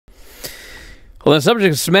Well, on the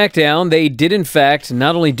subject of SmackDown, they did, in fact,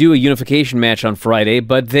 not only do a unification match on Friday,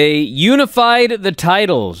 but they unified the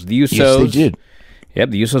titles. The Usos... Yes, they did. Yep,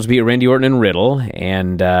 the Usos beat Randy Orton and Riddle,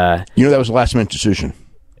 and... that was a last-minute decision.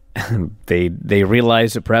 They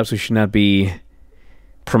realized that perhaps we should not be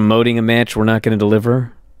promoting a match we're not going to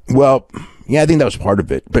deliver. Well, yeah, I think that was part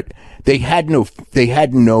of it, but they had no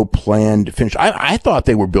plan to finish. I thought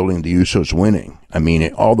they were building the Usos winning. I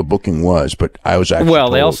mean, all the booking was, but I was actually Well,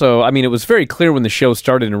 they also, I mean, it was very clear when the show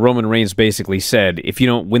started, and Roman Reigns basically said, if you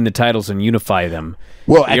don't win the titles and unify them,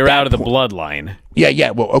 you're out of the bloodline.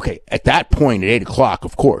 Yeah, well, okay, at that point, at 8 o'clock,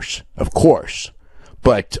 of course,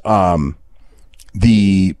 but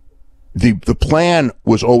the plan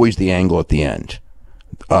was always the angle at the end.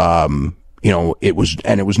 It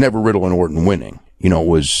was never Riddle and Orton winning. It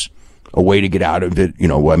was a way to get out of it.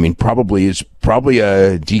 I mean, probably a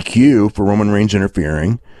DQ for Roman Reigns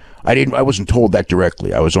interfering. I wasn't told that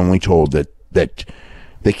directly. I was only told that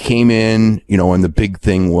they came in, and the big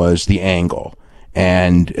thing was the angle.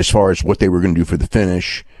 And as far as what they were going to do for the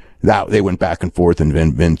finish, that they went back and forth, and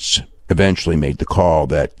Vince eventually made the call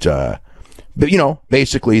that,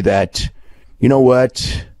 basically that,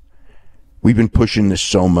 what? We've been pushing this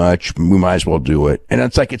so much, we might as well do it. And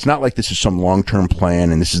it's not like this is some long-term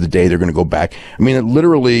plan and this is the day they're going to go back. I mean,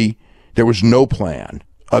 literally, there was no plan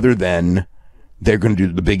other than they're going to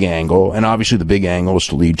do the big angle. And obviously the big angle is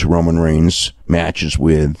to lead to Roman Reigns matches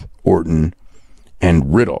with Orton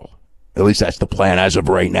and Riddle. At least that's the plan as of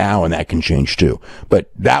right now, and that can change too. But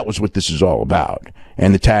that was what this is all about.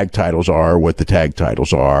 And the tag titles are what the tag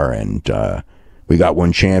titles are. And we got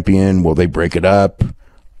one champion. Will they break it up?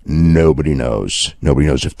 Nobody knows. Nobody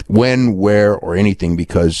knows when, where, or anything,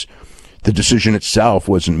 because the decision itself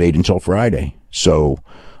wasn't made until Friday. So,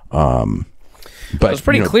 but it's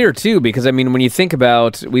pretty clear too, because I mean, when you think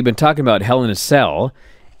about, we've been talking about Hell in a Cell,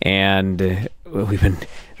 and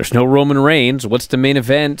there's no Roman Reigns. What's the main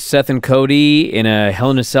event? Seth and Cody in a Hell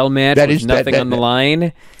in a Cell match with nothing on the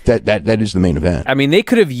line. That is the main event. I mean, they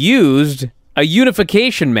could have used a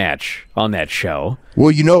unification match on that show.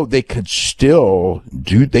 Well, they could still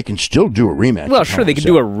do. They can still do a rematch. Well, sure, they could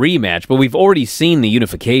do a rematch, but we've already seen the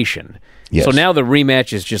unification. Yes. So now the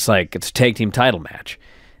rematch is just like it's a tag team title match.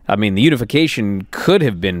 I mean, the unification could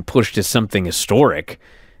have been pushed as something historic,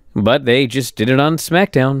 but they just did it on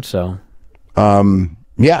SmackDown. So,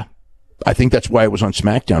 yeah, I think that's why it was on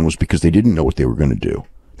SmackDown, was because they didn't know what they were going to do.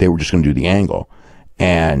 They were just going to do the angle,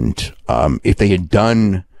 and if they had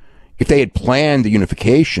planned the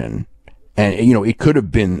unification, and it could have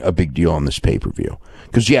been a big deal on this pay-per-view,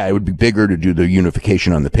 because it would be bigger to do the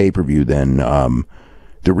unification on the pay-per-view than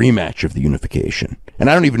the rematch of the unification. And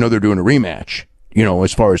I don't even know they're doing a rematch,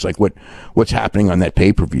 as far as like what's happening on that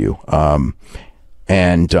pay-per-view. I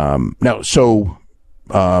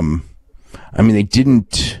mean, they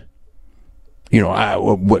didn't.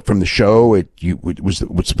 What from the show? What's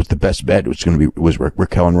the best bet? Was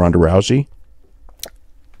Raquel and Ronda Rousey.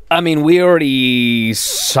 I mean, we already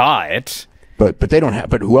saw it. But they don't have.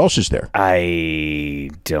 But who else is there? I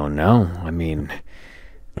don't know. I mean,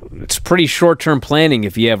 it's pretty short-term planning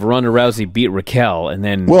if you have Ronda Rousey beat Raquel, and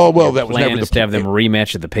then that was never to have them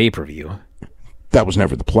rematch at the pay-per-view. That was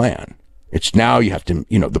never the plan. It's now you have to.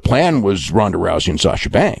 The plan was Ronda Rousey and Sasha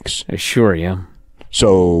Banks. Sure, yeah.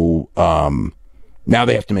 So now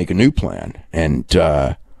they have to make a new plan, and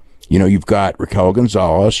you've got Raquel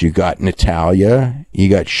Gonzalez, you got Natalya, you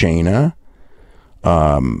got Shayna.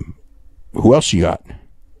 Who else you got?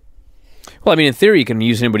 Well, I mean, in theory, you can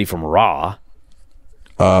use anybody from Raw.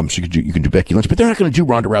 So you can do Becky Lynch, but they're not going to do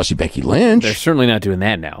Ronda Rousey, Becky Lynch. They're certainly not doing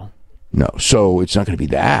that now. No, so it's not going to be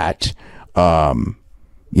that.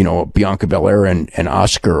 Bianca Belair and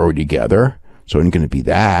Asuka are already together, so it ain't going to be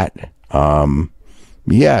that.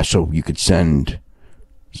 So you could send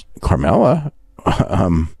Carmella,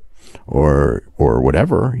 or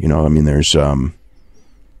whatever. I mean, there's.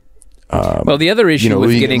 Well, the other issue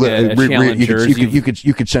with getting a challenger,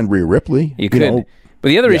 you could send Rhea Ripley. You could. But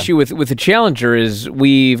the other issue with the challenger is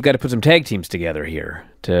we've got to put some tag teams together here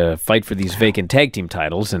to fight for these vacant tag team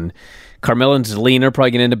titles, and Carmella and Zelina are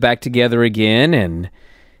probably going to end up back together again, and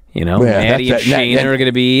Maddie and Shayna are going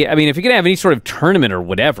to be. I mean, if you're going to have any sort of tournament or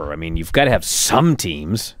whatever, I mean, you've got to have some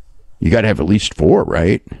teams. You got to have at least 4,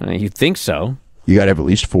 right? You'd think so. You got to have at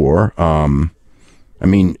least 4. I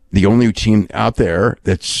mean, the only team out there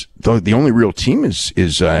that's the only real team is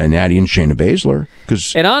Natty and Shayna Baszler.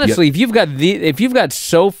 And honestly, if you've got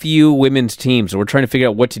so few women's teams, and we're trying to figure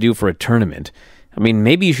out what to do for a tournament, I mean,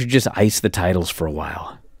 maybe you should just ice the titles for a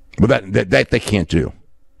while. Well, that they can't do.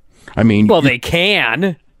 I mean, they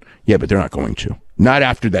can. Yeah, but they're not going to. Not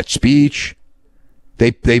after that speech.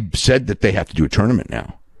 They said that they have to do a tournament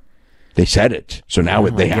now. They said it. So now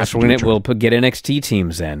they have to do a tournament. We'll get NXT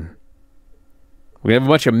teams then. We have a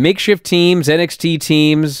bunch of makeshift teams, NXT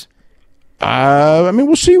teams. I mean,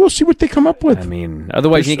 we'll see. We'll see what they come up with. I mean,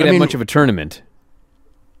 otherwise you ain't gonna have much of a tournament.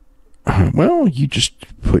 Well, you just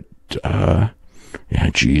put, Tamina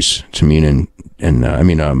and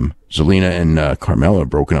Zelina and Carmella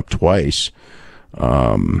broken up twice.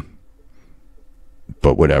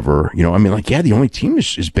 But whatever, I mean, like, yeah, the only team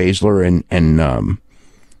is Baszler and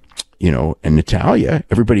Natalya.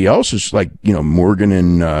 Everybody else is like, Morgan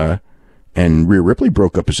and Rhea Ripley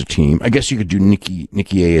broke up as a team. I guess you could do Nikki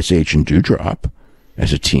ASH and Doudrop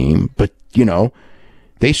as a team, but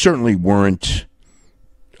they certainly weren't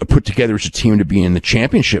put together as a team to be in the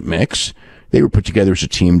championship mix. They were put together as a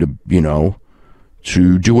team to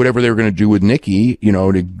to do whatever they were going to do with Nikki,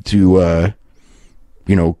 to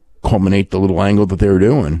culminate the little angle that they were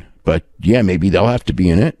doing. But yeah, maybe they'll have to be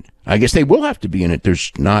in it. I guess they will have to be in it.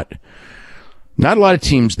 There's not a lot of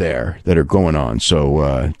teams there that are going on,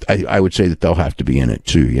 so I would say that they'll have to be in it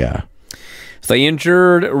too. Yeah. So they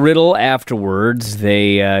injured Riddle afterwards.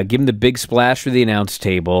 They give him the big splash for the announce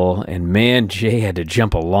table, and man, Jay had to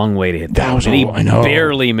jump a long way to hit that. He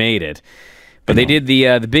barely made it. But they did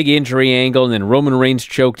the big injury angle, and then Roman Reigns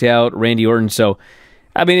choked out Randy Orton. So,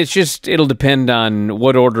 I mean, it'll depend on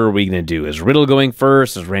what order are we going to do. Is Riddle going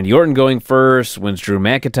first? Is Randy Orton going first? When's Drew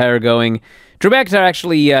McIntyre going? Drew McIntyre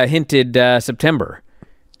actually hinted September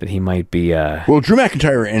that he might be... Well, Drew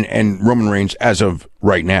McIntyre and Roman Reigns, as of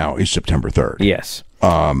right now, is September 3rd. Yes.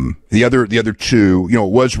 The other two, it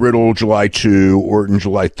was Riddle July 2, Orton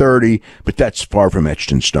July 30, but that's far from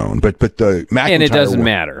etched in stone. But the McIntyre... And it doesn't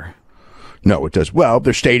matter. No, it does. Well,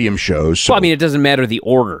 they're stadium shows. So. Well, I mean, it doesn't matter the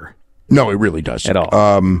order. No, it really does. At all.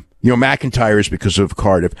 McIntyre is because of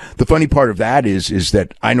Cardiff. The funny part of that is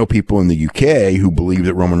that I know people in the UK who believe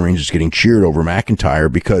that Roman Reigns is getting cheered over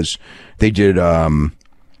McIntyre because they did, what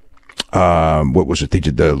was it?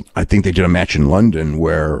 I think they did a match in London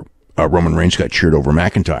where Roman Reigns got cheered over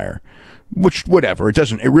McIntyre, which, whatever.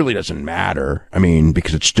 It really doesn't matter. I mean,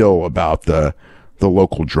 because it's still about the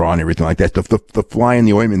local draw and everything like that. The fly in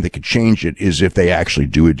the ointment that could change it is if they actually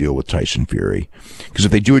do a deal with Tyson Fury. Because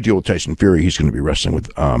if they do a deal with Tyson Fury, he's going to be wrestling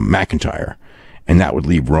with McIntyre. And that would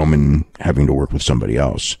leave Roman having to work with somebody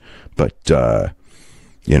else. But, I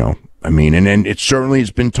mean, and then it certainly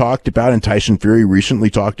has been talked about, and Tyson Fury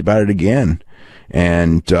recently talked about it again.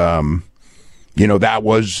 And, that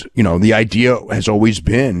was, the idea has always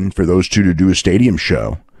been for those two to do a stadium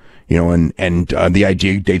show. The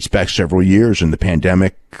idea dates back several years, and the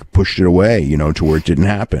pandemic pushed it away, to where it didn't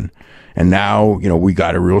happen. And now, we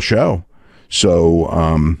got a real show.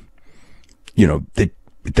 So,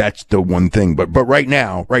 that's the one thing. But right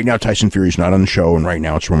now, Tyson Fury's not on the show, and right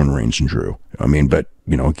now it's Roman Reigns and Drew. I mean, but,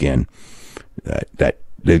 again,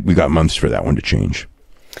 we got months for that one to change.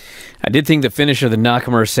 I did think the finish of the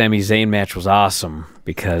Nakamura-Sami Zayn match was awesome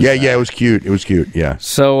because... Yeah, it was cute. It was cute, yeah.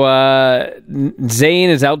 So Zayn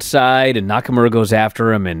is outside, and Nakamura goes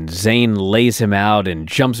after him, and Zayn lays him out and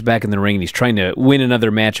jumps back in the ring, and he's trying to win another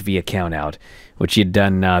match via count-out, which he had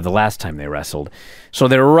done the last time they wrestled. So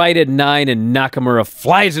they're right at 9, and Nakamura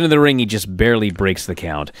flies into the ring. He just barely breaks the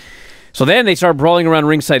count. So then they start brawling around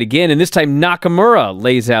ringside again, and this time Nakamura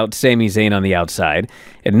lays out Sami Zayn on the outside,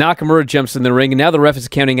 and Nakamura jumps in the ring, and now the ref is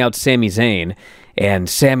counting out Sami Zayn, and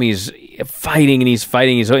Sami's fighting, and he's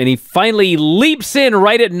fighting, and he finally leaps in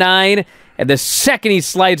right at 9, and the second he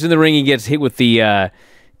slides in the ring, he gets hit with the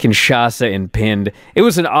Kinshasa and pinned. It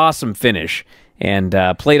was an awesome finish, and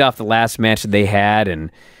played off the last match that they had,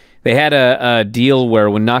 and they had a deal where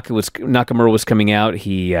when Nakamura was coming out,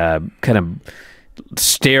 he kind of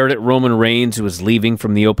stared at Roman Reigns, who was leaving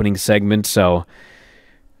from the opening segment. So,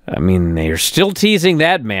 I mean, they're still teasing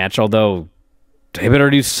that match, although they better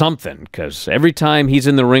do something, because every time he's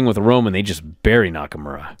in the ring with Roman, they just bury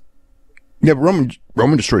Nakamura. Yeah, but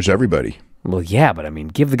Roman destroys everybody. Well, yeah, but I mean,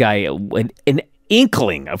 give the guy an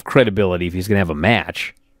inkling of credibility if he's going to have a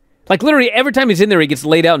match. Like, literally, every time he's in there, he gets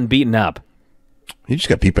laid out and beaten up. He just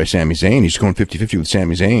got beat by Sami Zayn. He's going 50-50 with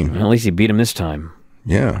Sami Zayn. Well, at least he beat him this time.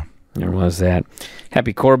 Yeah. There was that.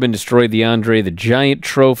 Happy Corbin destroyed the Andre the Giant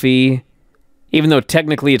trophy, even though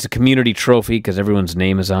technically it's a community trophy because everyone's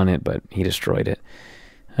name is on it, but he destroyed it.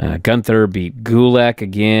 Gunther beat Gulak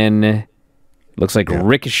again. Looks like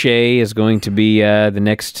Ricochet is going to be the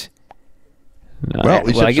next... at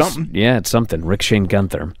least it's something. Yeah, it's something. Ricochet and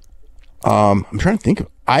Gunther. I'm trying to think.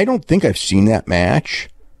 I don't think I've seen that match,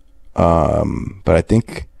 but I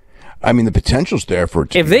think... I mean, the potential's there for it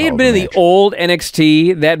to If they had been in the old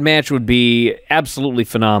NXT, that match would be absolutely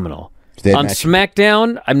phenomenal. On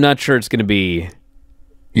SmackDown, I'm not sure it's going to be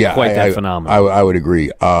Yeah, quite that phenomenal. I would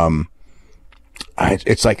agree.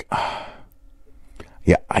 It's like,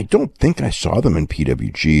 yeah, I don't think I saw them in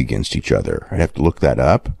PWG against each other. I'd have to look that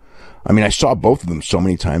up. I mean, I saw both of them so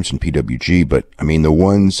many times in PWG, but I mean, the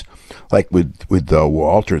ones like with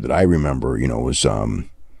Walter that I remember, was,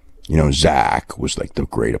 Zach was like the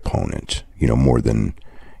great opponent, more than,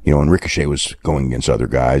 and Ricochet was going against other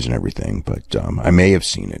guys and everything, but, I may have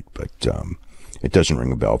seen it, but, it doesn't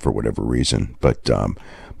ring a bell for whatever reason. But,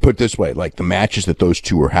 put it this way, like the matches that those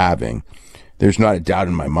two were having, there's not a doubt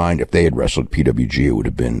in my mind if they had wrestled PWG, it would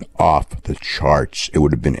have been off the charts. It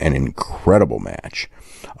would have been an incredible match.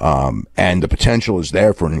 And the potential is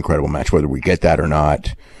there for an incredible match. Whether we get that or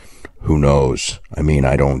not, who knows? I mean,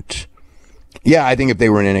 I think if they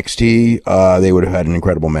were in NXT, they would have had an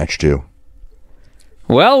incredible match too.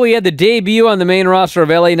 Well, we had the debut on the main roster of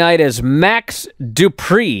LA Knight as Max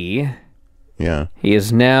Dupree. Yeah. He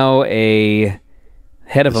is now a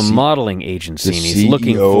head of a modeling agency, and he's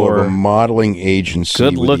looking for a modeling agency,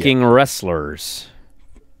 good-looking wrestlers.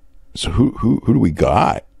 So who do we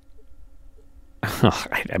got?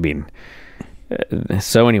 I mean,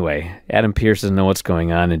 so anyway, Adam Pearce doesn't know what's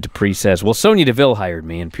going on, and Dupree says, well, Sonya Deville hired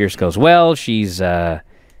me, and Pearce goes, well, she's no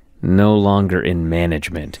longer in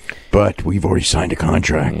management. But we've already signed a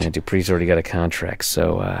contract. Yeah, Dupree's already got a contract,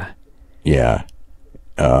 so... Yeah.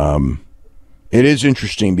 It is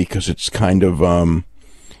interesting because it's kind of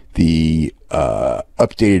the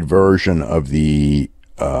updated version of the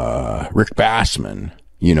Rick Bassman,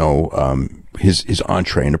 his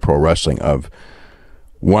entree into pro wrestling of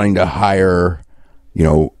wanting to hire,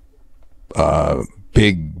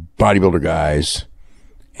 big bodybuilder guys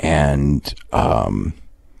and,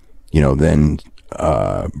 then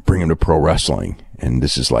bring them to pro wrestling. And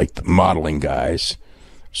this is like the modeling guys.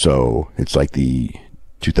 So it's like the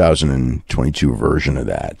 2022 version of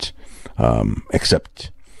that.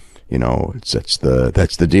 Except, that's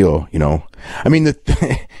the deal, I mean,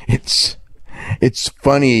 it's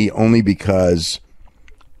funny only because,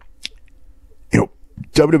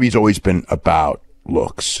 WWE's always been about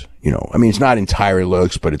looks, I mean, it's not entirely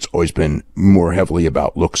looks, but it's always been more heavily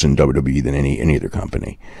about looks in WWE than any other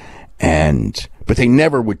company. But they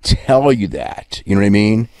never would tell you that, you know what I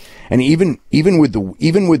mean? And even with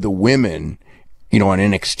the women, on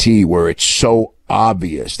NXT where it's so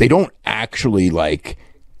obvious, they don't actually like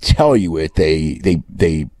tell you it. They tell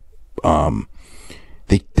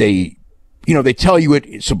you it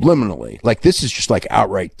subliminally. Like this is just like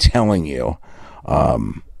outright telling you.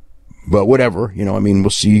 But whatever, I mean, we'll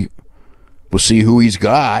see who he's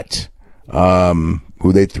got,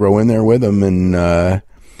 who they throw in there with him. And,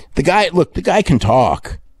 the guy can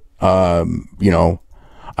talk. I don't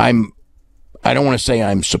want to say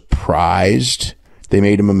I'm surprised they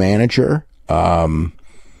made him a manager.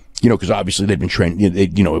 Because obviously they've been trained,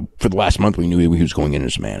 for the last month we knew he was going in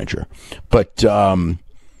as manager, but,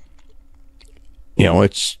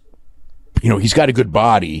 it's, he's got a good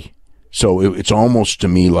body. So it's almost to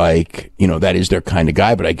me like, that is their kind of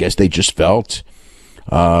guy, but I guess they just felt,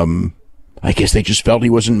 he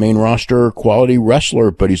wasn't main roster quality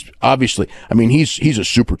wrestler, but he's obviously, I mean, he's a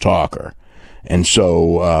super talker. And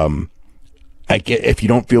so, I get, if you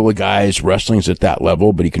don't feel the guy's wrestling's at that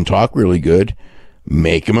level, but he can talk really good,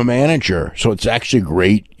 make him a manager. So it's actually a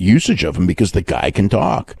great usage of him because the guy can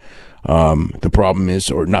talk. The problem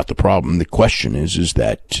is, or not the problem, the question is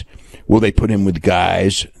that will they put him with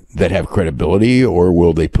guys that have credibility, or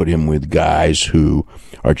will they put him with guys who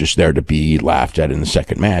are just there to be laughed at in the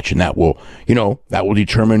second match? And that will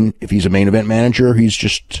determine if he's a main event manager, he's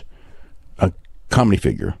just a comedy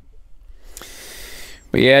figure.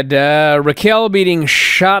 We had Raquel beating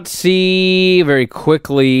Shotzi very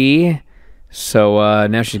quickly. So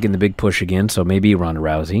now she's getting the big push again, so maybe Ronda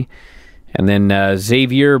Rousey. And then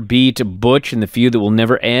Xavier beat Butch in the feud that will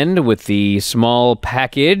never end with the small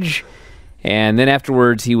package. And then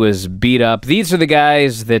afterwards, he was beat up. These are the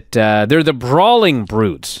guys that, they're the brawling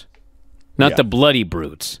brutes, not the bloody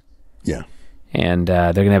brutes. Yeah. And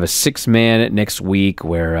they're going to have a 6-man next week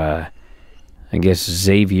where I guess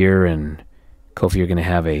Xavier and Kofi are going to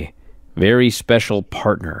have a very special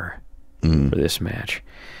partner for this match.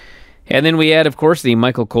 And then we had, of course, the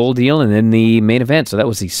Michael Cole deal and then the main event. So that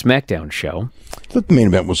was the SmackDown show. I thought the main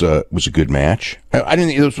event was a good match. I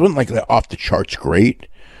didn't. It wasn't like off the charts great.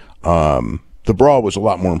 The brawl was a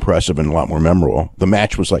lot more impressive and a lot more memorable. The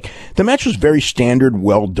match was very standard,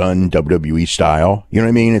 well done WWE style. You know what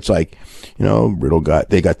I mean? It's like,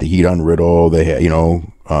 they got the heat on Riddle. They had,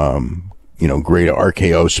 great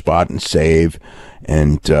RKO spot and save.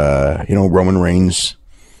 And,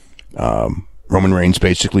 Roman Reigns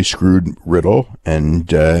basically screwed Riddle and,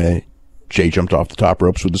 Jay jumped off the top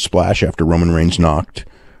ropes with a splash after Roman Reigns knocked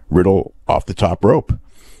Riddle off the top rope.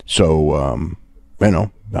 So,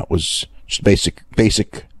 that was just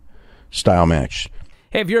basic style match.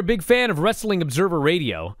 Hey, if you're a big fan of Wrestling Observer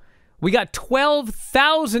Radio, we got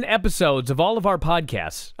 12,000 episodes of all of our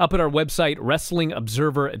podcasts up at our website,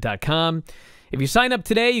 WrestlingObserver.com. If you sign up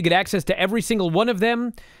today, you get access to every single one of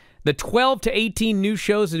them. The 12 to 18 new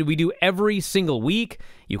shows that we do every single week.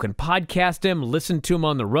 You can podcast them, listen to them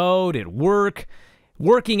on the road, at work,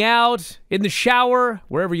 working out, in the shower,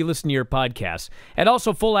 wherever you listen to your podcasts. And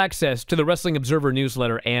also full access to the Wrestling Observer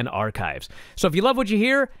newsletter and archives. So if you love what you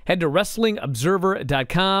hear, head to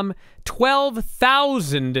WrestlingObserver.com.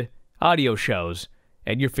 12,000 audio shows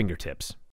at your fingertips.